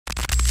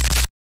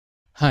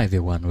Hi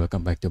everyone,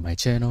 welcome back to my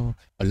channel.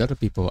 A lot of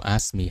people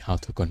ask me how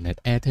to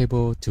connect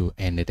Airtable to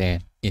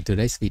n8n. In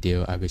today's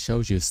video, I will show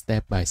you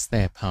step by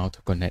step how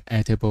to connect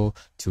Airtable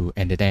to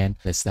n8n.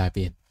 Let's dive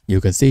in. You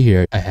can see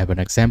here, I have an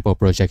example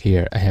project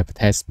here. I have a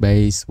test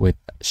base with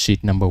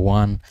sheet number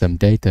 1, some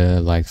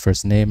data like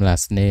first name,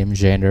 last name,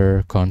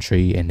 gender,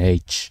 country, and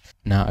age.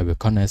 Now I will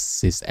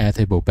connect this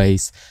Airtable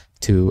base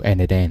to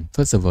n8n.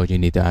 First of all, you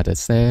need to add a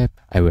step.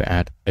 I will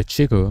add a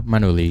trigger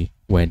manually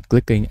when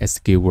clicking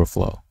execute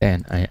workflow.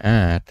 Then I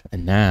add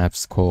an app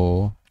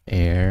called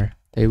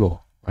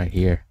Airtable right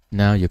here.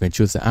 Now you can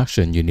choose the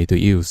action you need to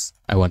use.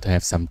 I want to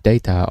have some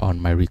data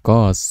on my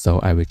records, so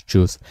I will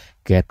choose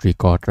get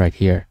record right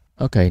here.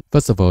 Okay,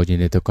 first of all, you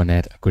need to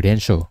connect a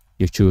credential.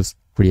 You choose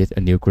create a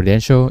new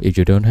credential if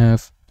you don't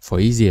have. For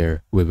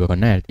easier, we will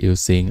connect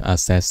using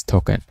access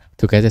token.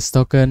 To get this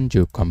token,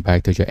 you come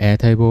back to your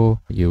Airtable.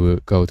 You will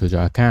go to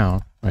your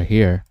account right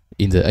here.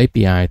 In the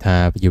API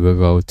tab, you will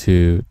go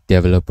to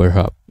Developer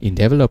Hub. In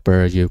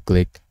Developer, you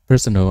click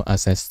Personal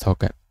Access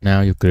Token.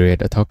 Now you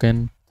create a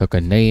token.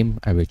 Token name,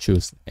 I will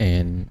choose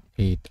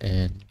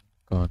n8n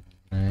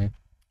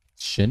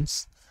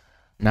connections.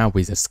 Now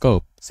with the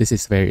scope, this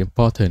is very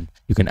important.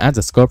 You can add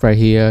the scope right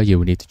here. You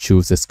will need to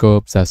choose the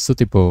scope that's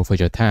suitable for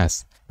your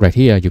task. Right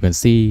here, you can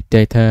see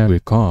data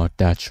record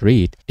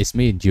 -read. It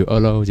means you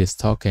allow this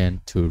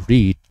token to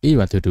read. If you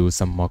want to do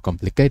some more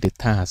complicated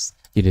tasks,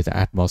 you need to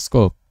add more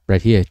scope.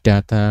 Right here,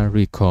 data,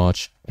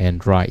 record,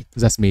 and write.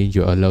 That means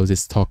you allow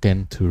this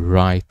token to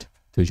write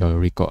to your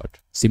record.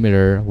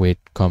 Similar with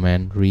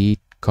command read,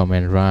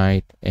 command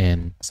write,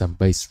 and some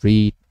base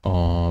read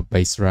or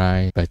base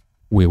write, but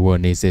we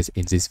won't need this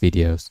in these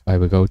videos. I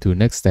will go to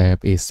next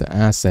step is the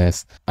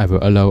access. I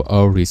will allow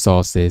all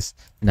resources.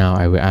 Now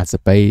I will add the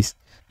base.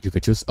 You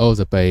can choose all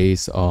the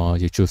base or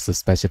you choose the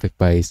specific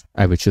base.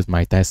 I will choose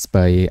my test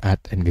base as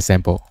an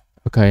example.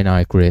 Okay, now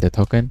I create a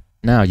token.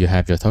 Now you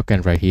have your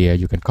token right here.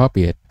 You can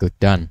copy it, click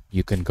done.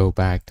 You can go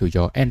back to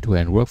your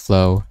end-to-end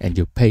workflow and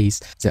you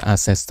paste the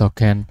access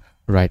token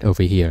right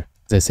over here.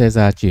 They say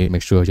that you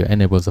make sure you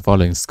enable the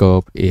following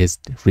scope is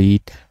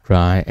read,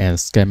 write, and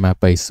schema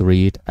based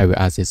read. I will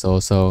add this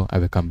also. I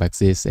will come back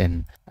this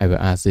and I will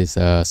add this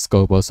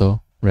scope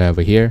also right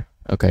over here.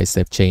 Okay,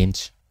 save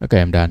change. Okay,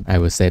 I'm done. I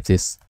will save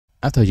this.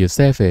 After you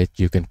save it,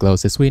 you can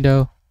close this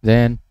window.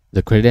 Then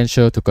the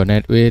credential to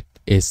connect with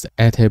is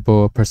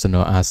Airtable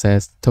Personal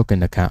Access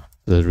Token account.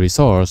 The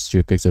resource,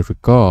 you click the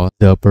record.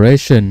 The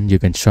operation, you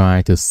can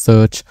try to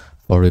search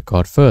for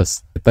record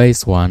first. The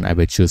base one, I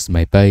will choose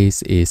my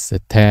base is the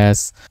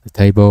test. The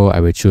table,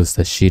 I will choose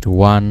the sheet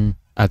 1.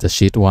 Add the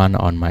sheet 1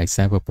 on my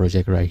example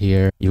project right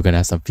here. You can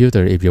add some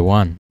filter if you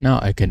want. Now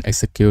I can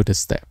execute the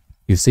step.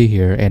 You see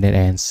here,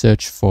 n8n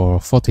search for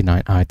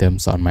 49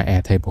 items on my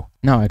Airtable.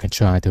 Now I can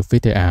try to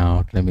filter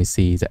out. Let me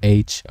see the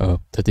age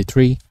of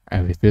 33.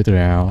 I will filter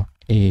out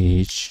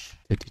age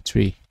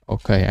 33.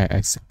 Okay, I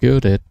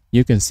execute it.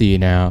 You can see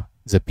now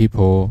the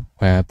people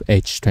who have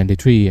age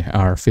 23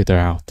 are filtered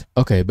out.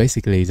 Okay,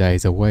 basically that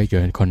is a way you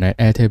can connect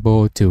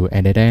Airtable to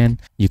n8n.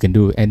 You can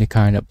do any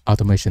kind of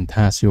automation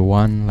task you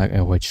want. Like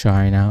I will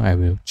try now. I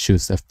will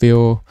choose a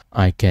field.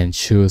 I can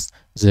choose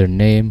their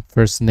name,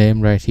 first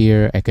name right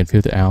here. I can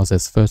filter out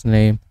this first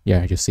name.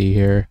 Yeah, you see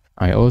here.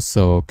 I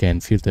also can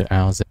filter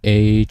out the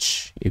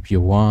age if you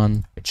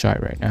want. I try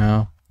right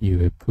now. You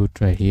will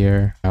put right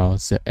here out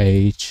the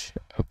age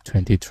of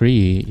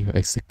 23. You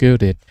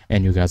execute it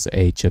and you got the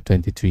age of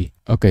 23.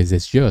 Okay, this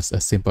is just a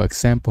simple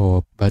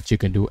example, but you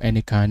can do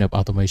any kind of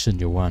automation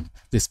you want.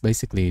 This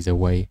basically is a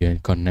way you can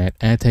connect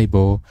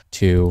Airtable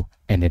to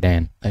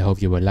n8n. I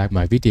hope you will like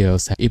my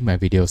videos. If my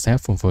video is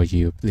helpful for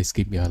you, please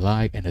give me a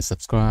like and a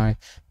subscribe.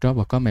 Drop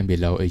a comment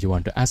below if you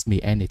want to ask me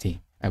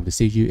anything. I will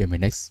see you in my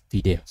next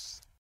videos.